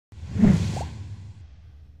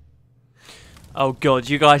Oh god,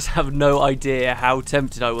 you guys have no idea how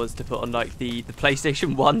tempted I was to put on like the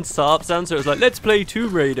PlayStation 1 startup sound. So it was like, let's play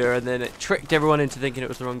Tomb Raider, and then it tricked everyone into thinking it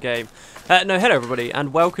was the wrong game. No, hello everybody,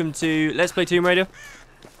 and welcome to Let's Play Tomb Raider.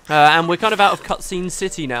 And we're kind of out of Cutscene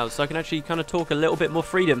City now, so I can actually kind of talk a little bit more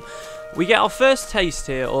freedom. We get our first taste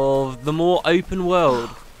here of the more open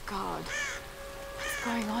world God, what's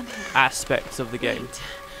going on here? aspects of the game. Wait,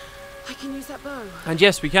 I can use that bow. And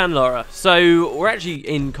yes, we can, Laura. So we're actually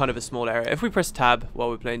in kind of a small area. If we press tab while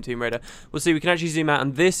we're playing Tomb Raider, we'll see we can actually zoom out,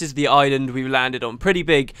 and this is the island we've landed on. Pretty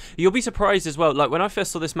big. You'll be surprised as well. Like, when I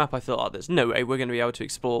first saw this map, I thought, oh, there's no way we're going to be able to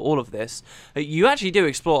explore all of this. You actually do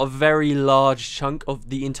explore a very large chunk of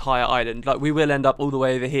the entire island. Like, we will end up all the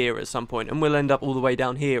way over here at some point, and we'll end up all the way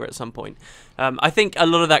down here at some point. I think a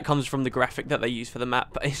lot of that comes from the graphic that they use for the map,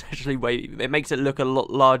 but it's actually it makes it look a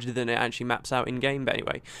lot larger than it actually maps out in game. But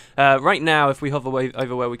anyway, right now, if we hover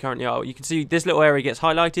over where we currently are, you can see this little area gets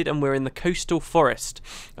highlighted, and we're in the coastal forest.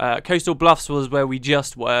 Coastal Bluffs was where we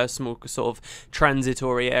just were, small sort of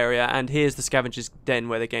transitory area, and here's the Scavenger's Den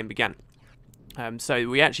where the game began. So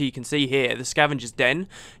we actually can see here the Scavenger's Den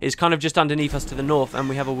is kind of just underneath us to the north, and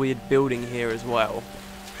we have a weird building here as well,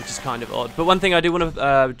 which is kind of odd. But one thing I do want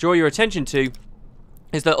to draw your attention to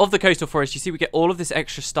is that of the coastal forest, you see we get all of this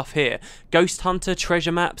extra stuff here. Ghost Hunter,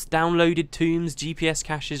 treasure maps, downloaded tombs, GPS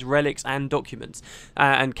caches, relics, and documents.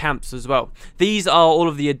 And camps as well. These are all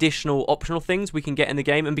of the additional optional things we can get in the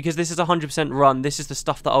game, and because this is 100% run, this is the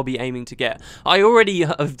stuff that I'll be aiming to get. I already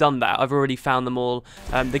have done that. I've already found them all.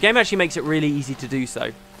 The game actually makes it really easy to do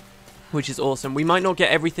so, which is awesome. We might not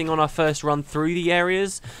get everything on our first run through the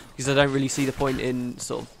areas, because I don't really see the point in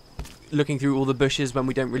sort of looking through all the bushes when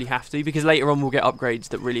we don't really have to, because later on we'll get upgrades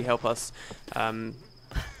that really help us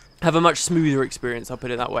have a much smoother experience, I'll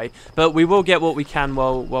put it that way. But we will get what we can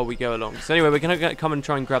while we go along. So anyway, we're going to come and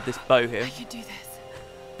try and grab this bow here. I can do this.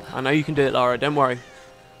 I know you can do it, Lara, don't worry.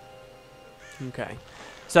 Okay.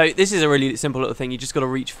 So this is a really simple little thing. You just got to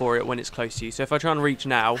reach for it when it's close to you. So if I try and reach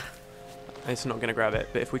now, it's not going to grab it.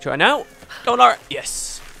 But if we try now, go on, Lara.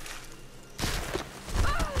 Yes.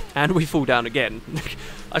 And we fall down again.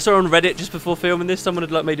 I saw on Reddit just before filming this, someone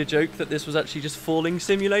had like made a joke that this was actually just Falling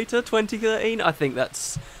Simulator 2013. I think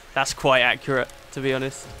that's quite accurate, to be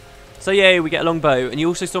honest. So yeah, we get a long bow, and you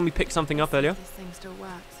also saw me pick something up earlier. This thing still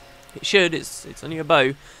works. It should. It's only a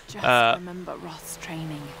bow. Just remember Roth's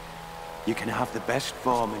training. You can have the best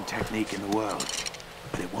form and technique in the world,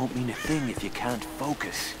 but it won't mean a thing if you can't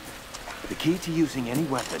focus. The key to using any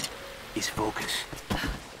weapon is focus.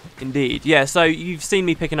 Indeed. Yeah, so you've seen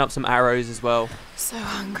me picking up some arrows as well. So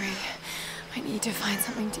hungry. I need to find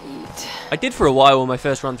something to eat. I did for a while on my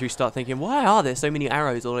first run through start thinking, why are there so many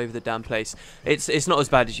arrows all over the damn place? It's not as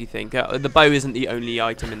bad as you think. The bow isn't the only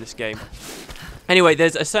item in this game. Anyway,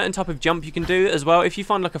 there's a certain type of jump you can do as well. If you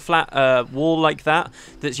find like a flat wall like that,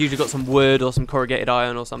 that's usually got some wood or some corrugated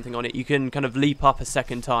iron or something on it, you can kind of leap up a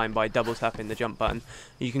second time by double tapping the jump button.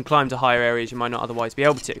 You can climb to higher areas you might not otherwise be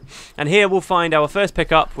able to. And here we'll find our first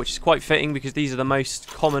pickup, which is quite fitting because these are the most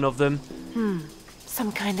common of them.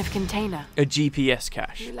 Some kind of container. A GPS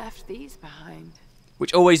cache. Who left these behind?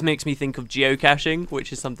 Which always makes me think of geocaching,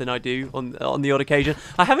 which is something I do on the odd occasion.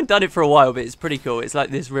 I haven't done it for a while, but it's pretty cool. It's like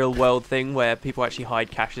this real world thing where people actually hide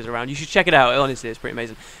caches around. You should check it out. Honestly, it's pretty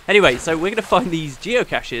amazing. Anyway, so we're going to find these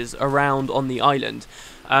geocaches around on the island.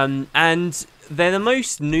 And they're the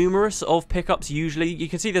most numerous of pickups usually. You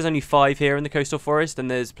can see there's only 5 here in the coastal forest, and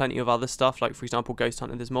there's plenty of other stuff, like for example Ghost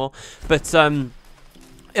Hunter, there's more. But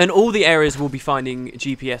and all the areas will be finding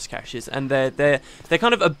GPS caches, and they're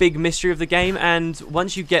kind of a big mystery of the game, and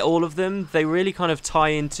once you get all of them, they really kind of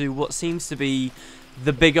tie into what seems to be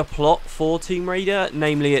the bigger plot for Tomb Raider.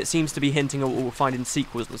 Namely, it seems to be hinting at what we'll find in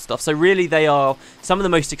sequels and stuff. So really, they are some of the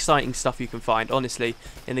most exciting stuff you can find, honestly,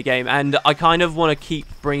 in the game, and I kind of want to keep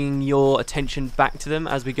bringing your attention back to them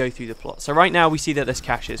as we go through the plot. So right now, we see that there's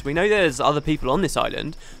caches. We know there's other people on this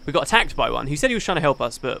island. We got attacked by one who said he was trying to help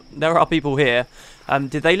us, but there are people here.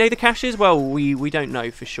 Did they lay the caches? Well, we don't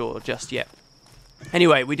know for sure just yet.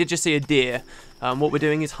 Anyway, we did just see a deer. What we're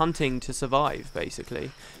doing is hunting to survive,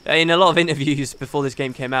 basically. In a lot of interviews before this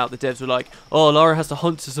game came out, the devs were like, oh, Lara has to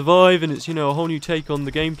hunt to survive, and it's, you know, a whole new take on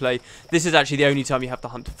the gameplay. This is actually the only time you have to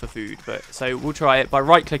hunt for food. So we'll try it. By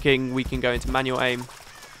right-clicking, we can go into manual aim,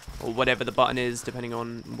 or whatever the button is, depending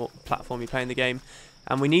on what platform you're playing the game.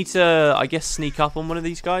 And we need to, I guess, sneak up on one of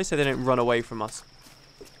these guys so they don't run away from us.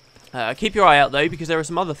 Keep your eye out though, because there are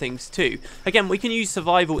some other things too. Again, we can use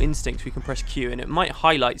survival instincts. We can press Q, and it might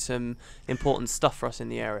highlight some important stuff for us in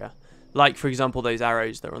the area. Like, for example, those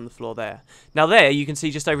arrows that are on the floor there. Now there, you can see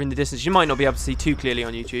just over in the distance. You might not be able to see too clearly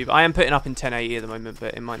on YouTube. I am putting up in 1080 at the moment,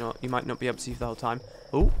 but you might not be able to see for the whole time.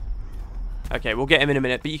 Oh, Okay, we'll get him in a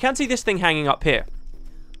minute. But you can see this thing hanging up here.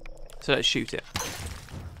 So let's shoot it.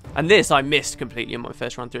 And this I missed completely in my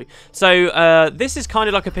first run through. So this is kind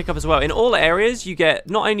of like a pickup as well. In all areas, you get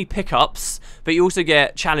not only pickups, but you also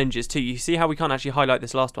get challenges too. You see how we can't actually highlight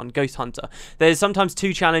this last one, Ghost Hunter. There's sometimes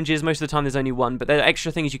 2 challenges. Most of the time there's only 1, but there are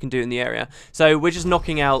extra things you can do in the area. So we're just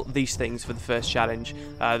knocking out these things for the first challenge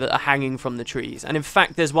that are hanging from the trees. And in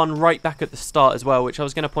fact, there's one right back at the start as well, which I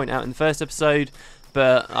was going to point out in the first episode,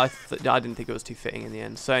 but I didn't think it was too fitting in the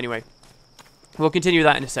end. So anyway. We'll continue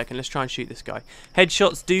that in a second. Let's try and shoot this guy.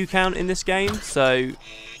 Headshots do count in this game, so...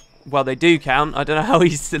 Well, they do count. I don't know how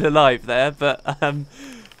he's still alive there, but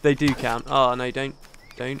they do count. Oh, no, don't.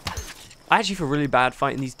 I actually feel really bad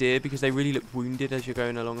fighting these deer because they really look wounded as you're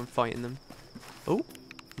going along and fighting them. Oh,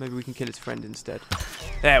 maybe we can kill his friend instead.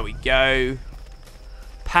 There we go.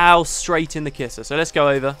 Pow, straight in the kisser. So let's go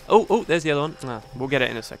over. Oh, there's the other one. Ah, we'll get it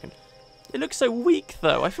in a second. It looks so weak,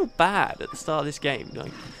 though. I feel bad at the start of this game.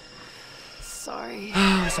 Like, Sorry.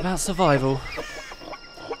 it's about survival.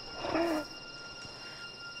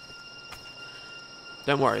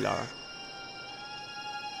 Don't worry, Lara.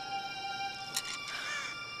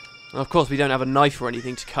 Of course, we don't have a knife or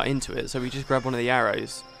anything to cut into it, so we just grab one of the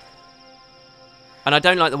arrows. And I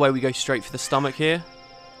don't like the way we go straight for the stomach here.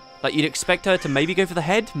 Like, you'd expect her to maybe go for the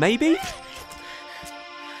head? Maybe?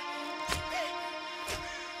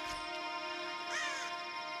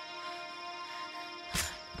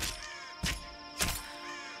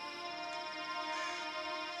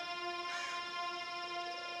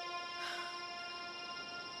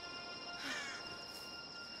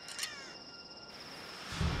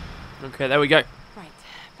 Okay, there we go. Right,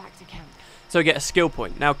 back to camp. So we get a skill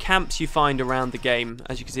point. Now, camps you find around the game,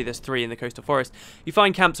 as you can see, there's 3 in the coastal forest. You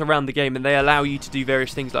find camps around the game, and they allow you to do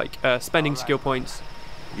various things like spending skill points.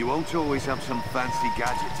 You won't always have some fancy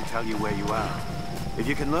gadget to tell you where you are. If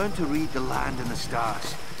you can learn to read the land and the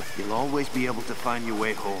stars, you'll always be able to find your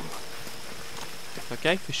way home.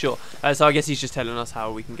 Okay, for sure. So I guess he's just telling us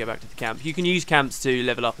how we can get back to the camp. You can use camps to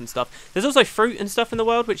level up and stuff. There's also fruit and stuff in the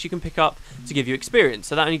world which you can pick up to give you experience.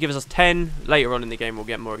 So that only gives us 10. Later on in the game we'll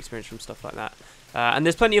get more experience from stuff like that. And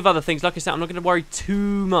there's plenty of other things. Like I said, I'm not going to worry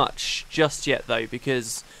too much just yet though,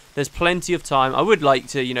 because there's plenty of time. I would like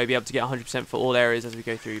to, you know, be able to get 100% for all areas as we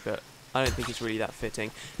go through, but I don't think it's really that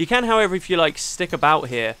fitting. You can, however, if you like, stick about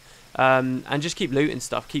here and just keep looting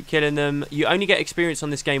stuff, keep killing them. You only get experience on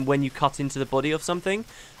this game when you cut into the body of something,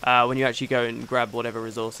 when you actually go and grab whatever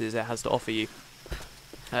resources it has to offer you.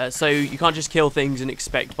 So you can't just kill things and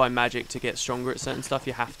expect by magic to get stronger at certain stuff.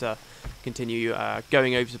 You have to continue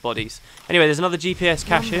going over the bodies. Anyway, there's another GPS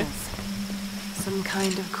cache here. Some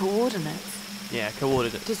kind of coordinates. Yeah,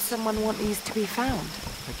 coordinates. Did someone want these to be found?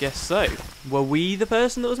 I guess so. Were we the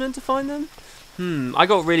person that was meant to find them? I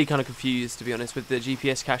got really kind of confused, to be honest, with the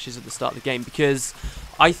GPS caches at the start of the game, because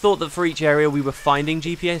I thought that for each area we were finding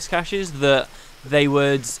GPS caches, that they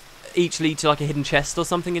would each lead to like a hidden chest or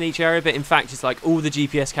something in each area, but in fact it's like all the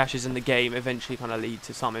GPS caches in the game eventually kind of lead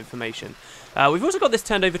to some information. We've also got this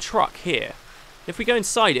turned over truck here. If we go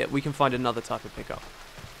inside it, we can find another type of pickup.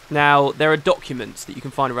 Now, there are documents that you can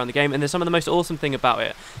find around the game, and there's some of the most awesome thing about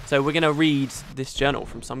it. So we're going to read this journal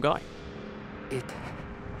from some guy.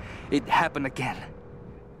 It happened again.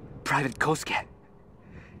 Private Kosuke.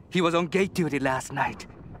 He was on gate duty last night.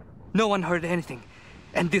 No one heard anything.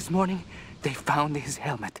 And this morning, they found his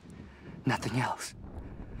helmet. Nothing else.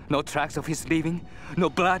 No tracks of his leaving. No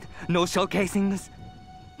blood. No shell casings.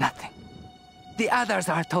 Nothing. The others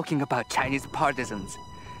are talking about Chinese partisans.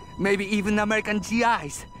 Maybe even American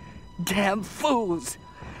GIs. Damn fools.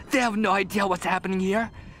 They have no idea what's happening here.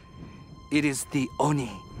 It is the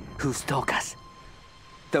Oni who stalk us.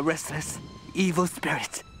 The restless, evil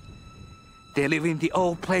spirits. They live in the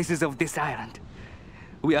old places of this island.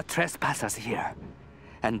 We are trespassers here,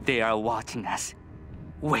 and they are watching us,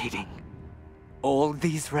 waiting. All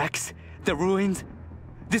these wrecks, the ruins,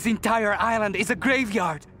 this entire island is a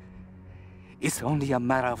graveyard. It's only a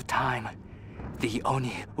matter of time. The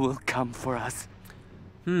Oni will come for us.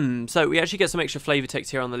 So we actually get some extra flavor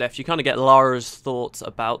text here on the left. You kind of get Lara's thoughts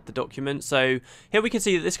about the document. So here we can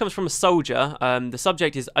see that this comes from a soldier. The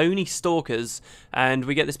subject is Oni stalkers, and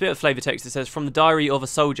we get this bit of flavor text that says, from the diary of a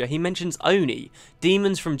soldier. He mentions Oni,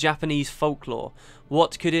 demons from Japanese folklore.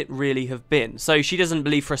 What could it really have been? So she doesn't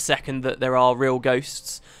believe for a second that there are real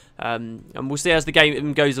ghosts. And we'll see as the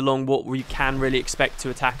game goes along what we can really expect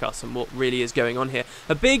to attack us and what really is going on here.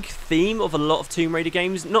 A big theme of a lot of Tomb Raider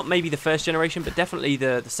games, not maybe the first generation, but definitely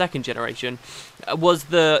the second generation, was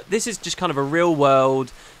this is just kind of a real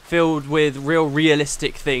world filled with real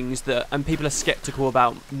realistic things and people are skeptical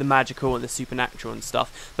about the magical and the supernatural and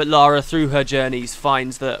stuff. But Lara, through her journeys,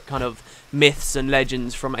 finds that kind of myths and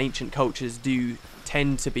legends from ancient cultures do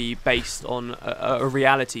tend to be based on a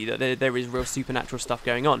reality, that there is real supernatural stuff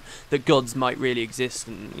going on, that gods might really exist,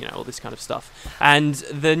 and all this kind of stuff. And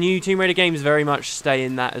the new Tomb Raider games very much stay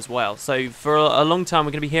in that as well. So for a long time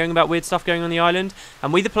we're going to be hearing about weird stuff going on the island,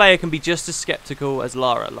 and we the player can be just as skeptical as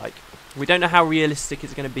Lara. Like, we don't know how realistic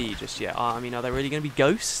it's going to be just yet. I mean, are there really going to be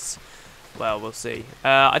ghosts? Well, we'll see.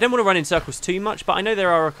 I don't want to run in circles too much, but I know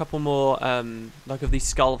there are a couple more like of these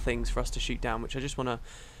skull things for us to shoot down, which I just want to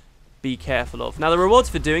be careful of. Now, the rewards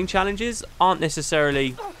for doing challenges aren't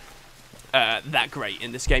necessarily that great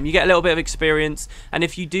in this game. You get a little bit of experience, and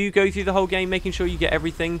if you do go through the whole game making sure you get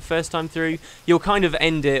everything first time through, you'll kind of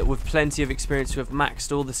end it with plenty of experience to have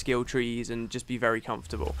maxed all the skill trees and just be very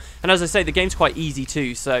comfortable. And as I say, the game's quite easy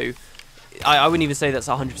too, so I wouldn't even say that's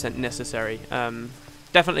 100% necessary.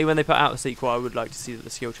 Definitely when they put out a sequel, I would like to see that the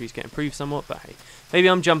skill trees get improved somewhat, but hey, maybe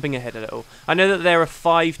I'm jumping ahead a little. I know that there are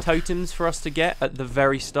 5 totems for us to get at the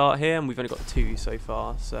very start here, and we've only got 2 so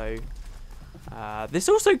far, so this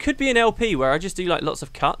also could be an LP where I just do like lots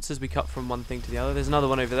of cuts as we cut from one thing to the other. There's another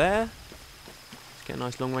one over there. Let's get a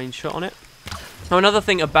nice long range shot on it. Now, another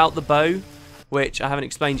thing about the bow, which I haven't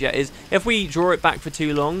explained yet, is if we draw it back for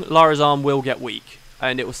too long, Lara's arm will get weak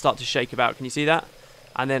and it will start to shake about. Can you see that?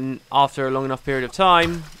 And then after a long enough period of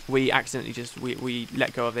time, we accidentally just we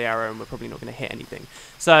let go of the arrow, and we're probably not going to hit anything.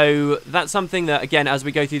 So that's something that, again, as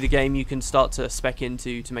we go through the game, you can start to spec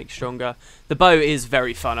into to make stronger. The bow is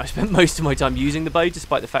very fun. I spent most of my time using the bow,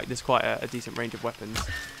 despite the fact there's quite a decent range of weapons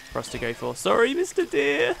for us to go for. Sorry, Mr.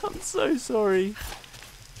 Deer. I'm so sorry.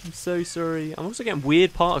 I'm so sorry. I'm also getting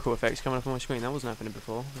weird particle effects coming up on my screen. That wasn't happening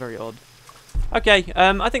before. Very odd. Okay,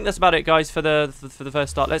 I think that's about it, guys, for the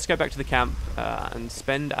first start. Let's go back to the camp and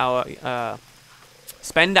spend our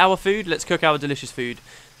food. Let's cook our delicious food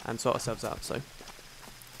and sort ourselves out. So,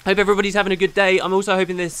 hope everybody's having a good day. I'm also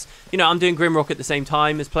hoping this, I'm doing Grimrock at the same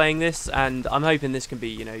time as playing this, and I'm hoping this can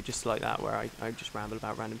be, just like that, where I just ramble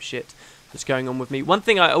about random shit that's going on with me. One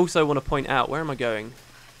thing I also want to point out, where am I going?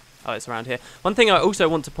 Oh, it's around here. One thing I also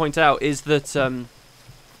want to point out is that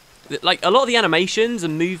like, a lot of the animations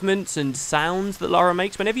and movements and sounds that Lara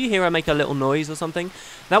makes, whenever you hear her make a little noise or something,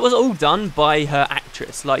 that was all done by her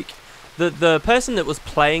actress. Like, the person that was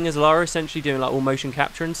playing as Lara, essentially doing like all motion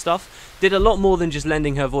capture and stuff, did a lot more than just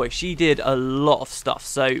lending her voice. She did a lot of stuff.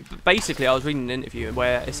 So basically, I was reading an interview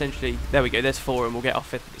where essentially, there we go, there's 4, and we'll get our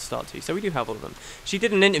 5th at the start too. So we do have all of them. She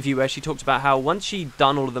did an interview where she talked about how once she'd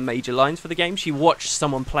done all of the major lines for the game, she watched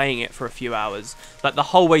someone playing it for a few hours, like the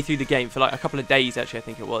whole way through the game, for like a couple of days actually, I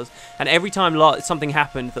think it was. And every time something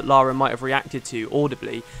happened that Lara might have reacted to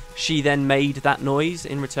audibly, she then made that noise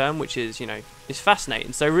in return, which is, is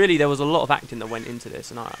fascinating. So really, there was a lot of acting that went into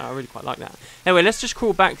this, and I really quite like that. Anyway, let's just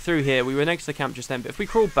crawl back through here. We were next to the camp just then, but if we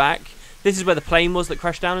crawl back, this is where the plane was that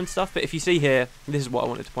crashed down and stuff. But if you see here, this is what I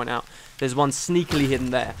wanted to point out. There's one sneakily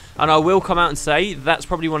hidden there. And I will come out and say, that's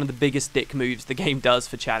probably one of the biggest dick moves the game does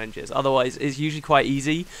for challenges. Otherwise, it's usually quite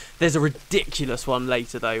easy. There's a ridiculous one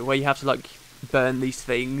later, though, where you have to, like, burn these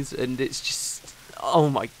things, and it's just, oh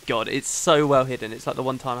my god, it's so well hidden. It's like the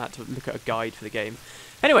one time I had to look at a guide for the game.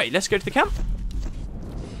 Anyway, let's go to the camp.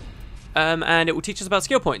 And it will teach us about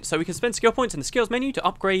skill points. So we can spend skill points in the skills menu to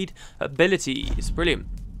upgrade abilities. Brilliant.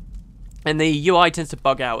 And the UI tends to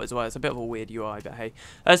bug out as well. It's a bit of a weird UI, but hey.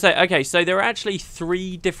 Okay, so there are actually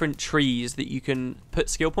 3 different trees that you can put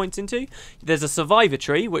skill points into. There's a survivor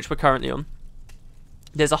tree, which we're currently on.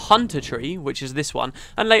 There's a hunter tree, which is this one,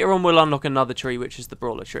 and later on we'll unlock another tree, which is the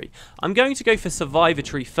brawler tree. I'm going to go for survivor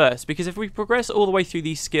tree first, because if we progress all the way through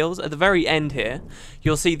these skills, at the very end here,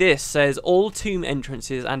 you'll see this says all tomb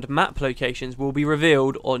entrances and map locations will be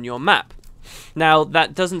revealed on your map. Now,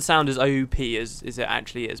 that doesn't sound as OP as it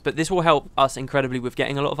actually is, but this will help us incredibly with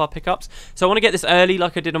getting a lot of our pickups. So I want to get this early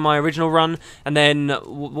like I did on my original run, and then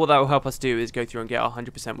what that will help us do is go through and get our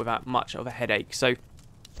 100% without much of a headache. So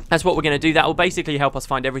that's what we're going to do. That will basically help us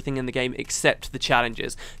find everything in the game except the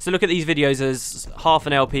challenges. So look at these videos as half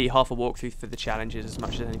an LP, half a walkthrough for the challenges as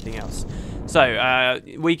much as anything else. So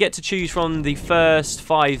we get to choose from the first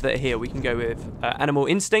 5 that are here. We can go with Animal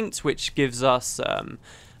Instinct, which gives us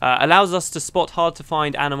allows us to spot hard to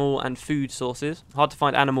find animal and food sources. Hard to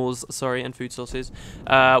find animals, sorry, and food sources.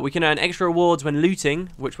 We can earn extra rewards when looting,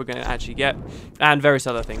 which we're going to actually get, and various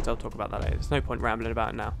other things. I'll talk about that later. There's no point rambling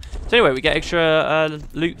about it now. So anyway, we get extra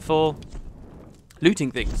loot for looting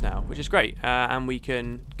things now, which is great. And we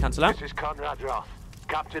can cancel out. This is Conrad Roth,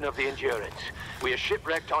 captain of the Endurance. We are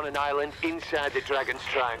shipwrecked on an island inside the Dragon's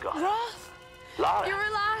Triangle. Roth, Lara, you're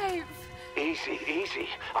alive. Easy, easy.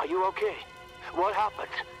 Are you okay? What happened?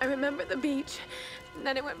 I remember the beach, and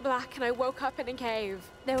then it went black and I woke up in a cave.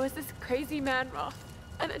 There was this crazy man Roth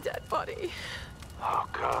and a dead body. Oh,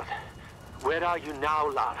 God. Where are you now,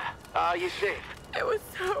 Lara? Are you safe? It was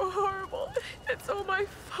so horrible. It's all my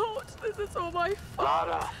fault. This is all my fault.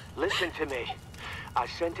 Lara, listen to me. I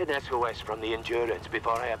sent an SOS from the Endurance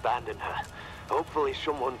before I abandoned her. Hopefully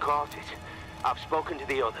someone caught it. I've spoken to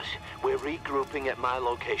the others. We're regrouping at my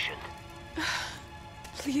location.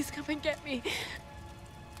 Please come and get me.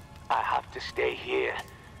 I have to stay here.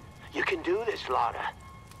 You can do this, Lara.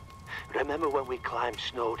 Remember when we climbed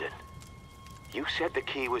Snowden? You said the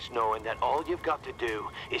key was knowing that all you've got to do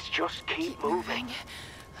is just keep moving.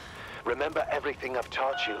 Remember everything I've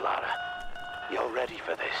taught you, Lara. You're ready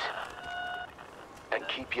for this. And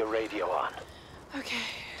keep your radio on. Okay.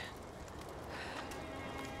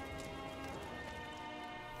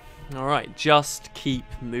 Alright, just keep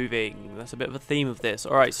moving. That's a bit of a theme of this.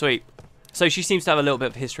 Alright, sweet. So she seems to have a little bit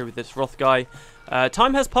of history with this Roth guy.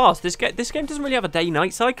 Time has passed. This game doesn't really have a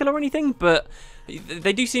day-night cycle or anything, but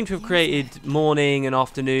they do seem to have created morning and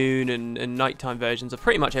afternoon and nighttime versions of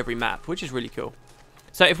pretty much every map, which is really cool.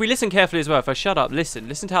 So if we listen carefully as well, if I shut up, listen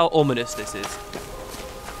to how ominous this is.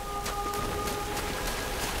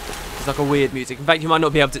 It's like a weird music. In fact, you might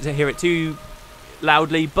not be able to hear it too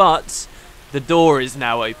loudly, but the door is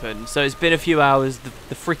now open. So it's been a few hours.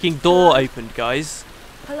 The freaking door opened, guys.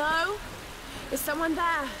 Hello? Is someone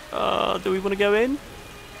there? Do we want to go in?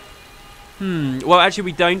 Well, actually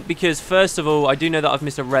we don't, because first of all, I do know that I've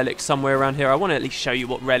missed a relic somewhere around here. I want to at least show you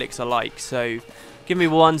what relics are like, so give me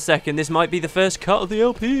 1 second. This might be the first cut of the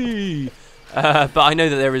LP. But I know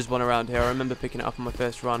that there is one around here. I remember picking it up on my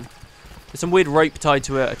first run. There's some weird rope tied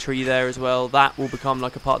to a tree there as well. That will become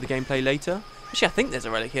like a part of the gameplay later. Actually, I think there's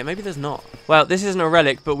a relic here. Maybe there's not. Well, this isn't a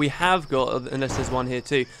relic, but we have got, unless there's one here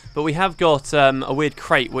too, but we have got a weird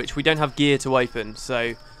crate, which we don't have gear to open,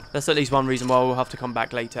 so that's at least one reason why we'll have to come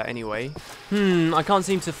back later anyway. I can't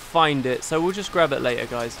seem to find it, so we'll just grab it later,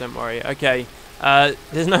 guys. Don't worry. Okay,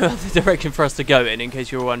 there's no other direction for us to go in case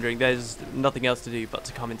you were wondering. There's nothing else to do but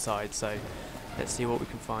to come inside, so let's see what we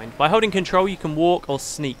can find. By holding control, you can walk or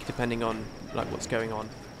sneak, depending on like what's going on.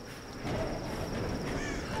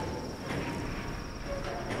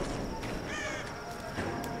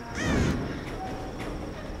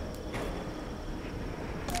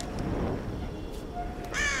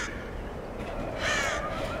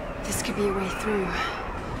 This could be a way through.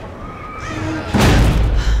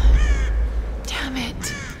 Damn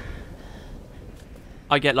it.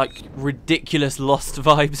 I get like ridiculous Lost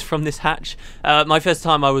vibes from this hatch. My first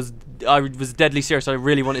time I was deadly serious. I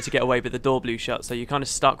really wanted to get away, but the door blew shut, so you're kind of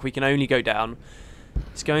stuck. We can only go down.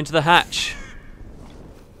 Let's go into the hatch.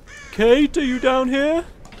 Kate, are you down here?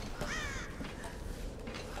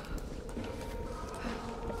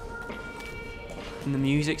 And the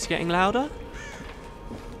music's getting louder.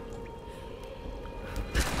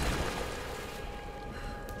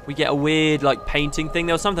 We get a weird like painting thing.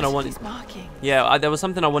 There was something I wanted. Yeah, there was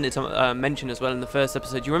something I wanted to mention as well in the first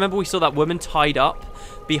episode. You remember we saw that woman tied up?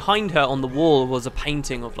 Behind her on the wall was a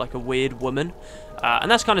painting of like a weird woman,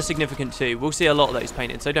 and that's kind of significant too. We'll see a lot of those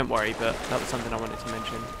painted, so don't worry. But that was something I wanted to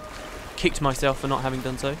mention. Kicked myself for not having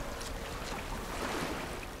done so.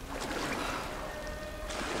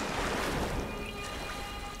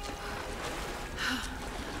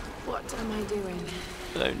 What am I doing?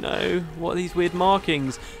 I don't know. What are these weird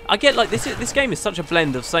markings? I get like this game is such a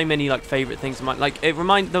blend of so many like favorite things of mine. Like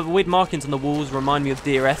the weird markings on the walls remind me of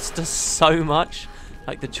Dear Esther so much.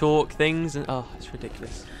 Like the chalk things and oh, it's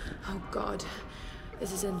ridiculous. Oh God,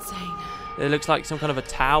 this is insane. It looks like some kind of a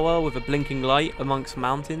tower with a blinking light amongst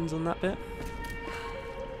mountains on that bit.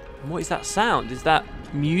 And what is that sound? Is that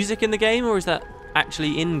music in the game or is that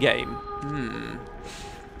actually in game?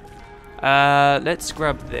 Let's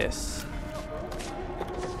grab this.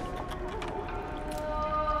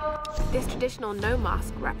 This traditional no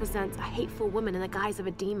mask represents a hateful woman in the guise of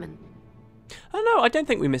a demon. Oh no, I don't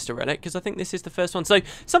think we missed a relic because I think this is the first one. So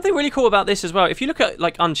something really cool about this as well. If you look at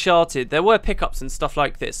like Uncharted, there were pickups and stuff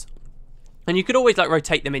like this. And you could always like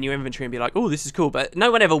rotate them in your inventory and be like, oh, this is cool. But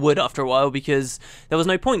no one ever would after a while because there was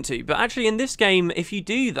no point to. But actually in this game, if you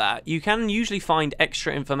do that, you can usually find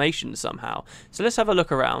extra information somehow. So let's have a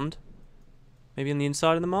look around. Maybe on the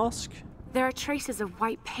inside of the mask? There are traces of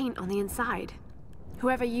white paint on the inside.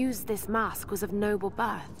 Whoever used this mask was of noble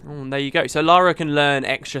birth. Oh, and there you go. So Lara can learn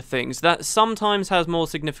extra things. That sometimes has more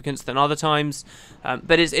significance than other times,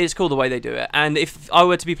 but it's cool the way they do it. And if I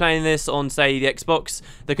were to be playing this on, say, the Xbox,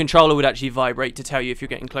 the controller would actually vibrate to tell you if you're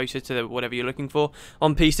getting closer to whatever you're looking for.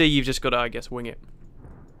 On PC, you've just got to, I guess, wing it.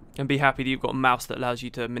 And be happy that you've got a mouse that allows you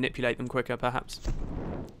to manipulate them quicker, perhaps.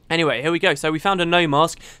 Anyway, here we go. So we found a no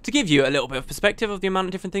mask to give you a little bit of perspective of the amount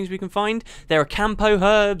of different things we can find. There are Campo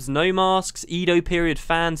herbs, no masks, Edo period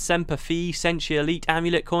fans, Semper Fi, Senshi Elite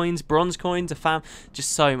amulet coins, bronze coins,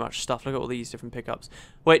 just so much stuff. Look at all these different pickups,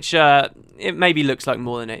 which it maybe looks like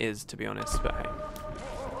more than it is, to be honest, but hey.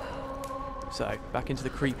 So, back into the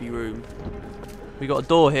creepy room. We got a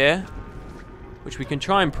door here, which we can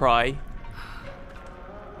try and pry.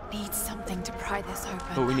 Need something to pry this open.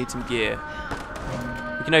 Oh, we need some gear.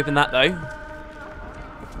 We can open that though,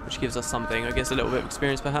 which gives us something. I guess a little bit of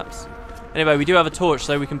experience, perhaps. Anyway, we do have a torch,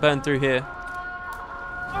 so we can burn through here.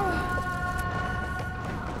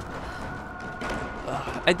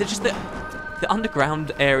 Just the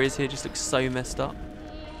underground areas here just look so messed up.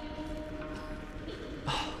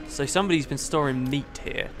 So somebody's been storing meat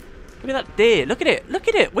here. Look at that deer. Look at it. Look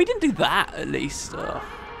at it. We didn't do that at least.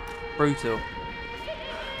 Brutal.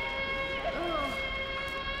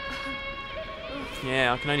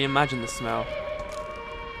 Yeah, I can only imagine the smell.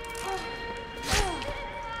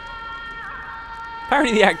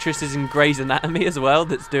 Apparently the actress is in Grey's Anatomy as well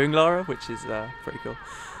that's doing Lara, which is pretty cool.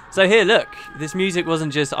 So here, look. This music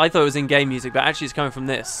wasn't just... I thought it was in-game music, but actually it's coming from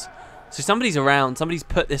this. So somebody's around. Somebody's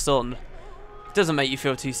put this on. It doesn't make you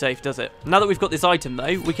feel too safe, does it? Now that we've got this item,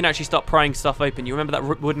 though, we can actually start prying stuff open. You remember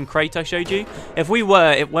that wooden crate I showed you?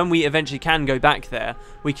 When we eventually can go back there,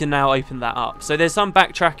 we can now open that up. So there's some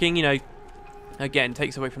backtracking, you know... Again,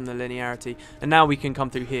 takes away from the linearity. And now we can come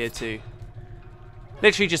through here too.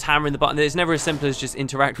 Literally just hammering the button. It's never as simple as just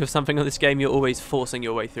interact with something on this game. You're always forcing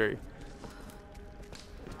your way through.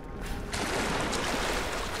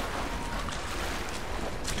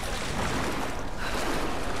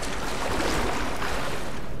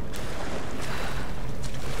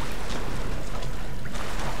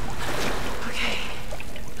 Okay.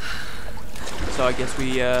 So I guess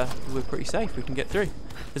we're pretty safe. We can get through.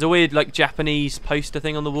 There's a weird, like, Japanese poster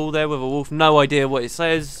thing on the wall there with a wolf. No idea what it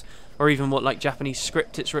says, or even what, like, Japanese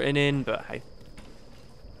script it's written in, but hey.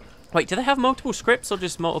 Wait, do they have multiple scripts or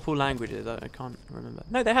just multiple languages? I can't remember.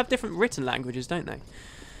 No, they have different written languages, don't they?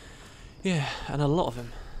 Yeah, and a lot of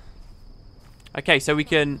them. Okay, so we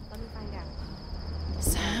can... Let me find out.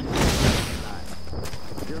 Sam?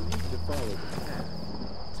 You'll need to follow the path.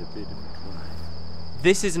 It's a bit of a climb.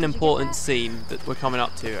 This is an important scene that we're coming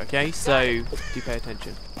up to, okay? So, do pay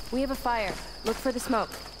attention. We have a fire. Look for the smoke.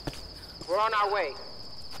 We're on our way.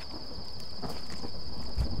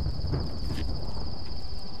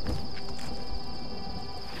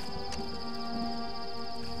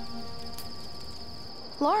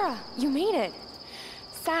 Laura, you made it.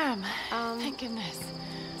 Sam, thank goodness.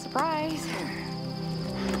 Surprise.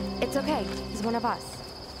 It's okay. He's one of us.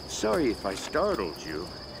 Sorry if I startled you.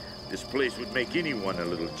 This place would make anyone a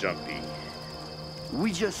little jumpy.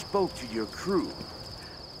 We just spoke to your crew.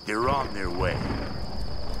 They're on their way.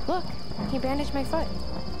 Look, he bandaged my foot.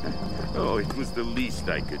 Oh, it was the least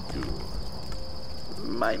I could do.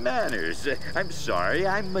 My manners. I'm sorry,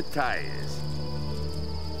 I'm Matthias.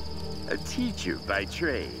 A teacher by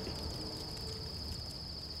trade.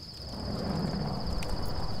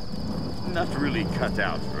 Not really cut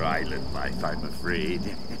out for island life, I'm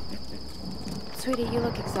afraid. Sweetie, you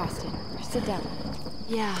look exhausted. Sit down.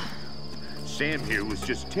 Yeah. Sam here was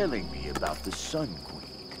just telling me about the Sun Queen.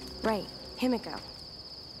 Right, Himiko.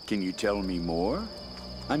 Can you tell me more?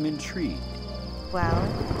 I'm intrigued.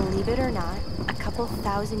 Well, believe it or not, a couple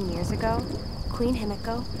thousand years ago, Queen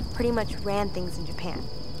Himiko pretty much ran things in Japan.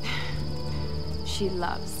 She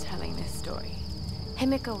loves telling this story.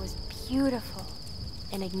 Himiko was beautiful,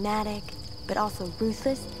 enigmatic, but also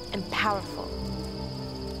ruthless and powerful.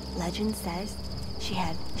 Legend says she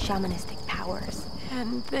had shamanistic powers.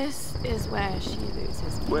 And this is where she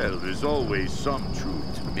loses me. Well, there's always some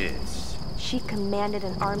truth to miss. She commanded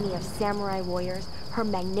an army of samurai warriors, her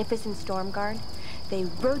magnificent storm guard. They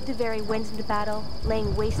rode the very winds into battle,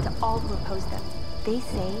 laying waste to all who opposed them. They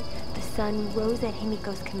say the sun rose at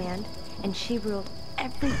Himiko's command, and she ruled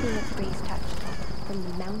everything its rays touched, from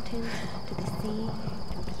the mountains to the sea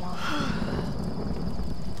and beyond.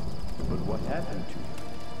 But what happened to you?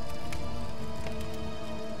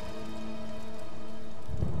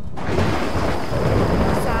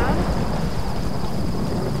 Sam?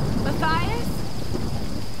 Matthias?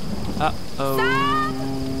 Uh-oh.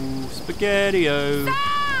 Sam? Spaghetti-o.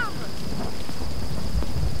 Sam!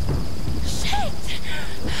 Shit!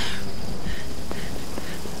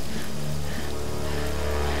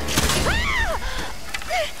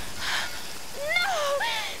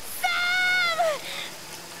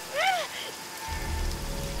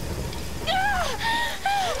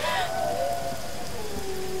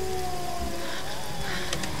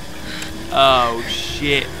 Oh,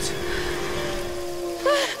 shit.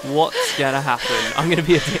 What's gonna happen? I'm gonna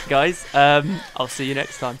be a dick, guys. I'll see you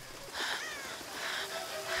next time.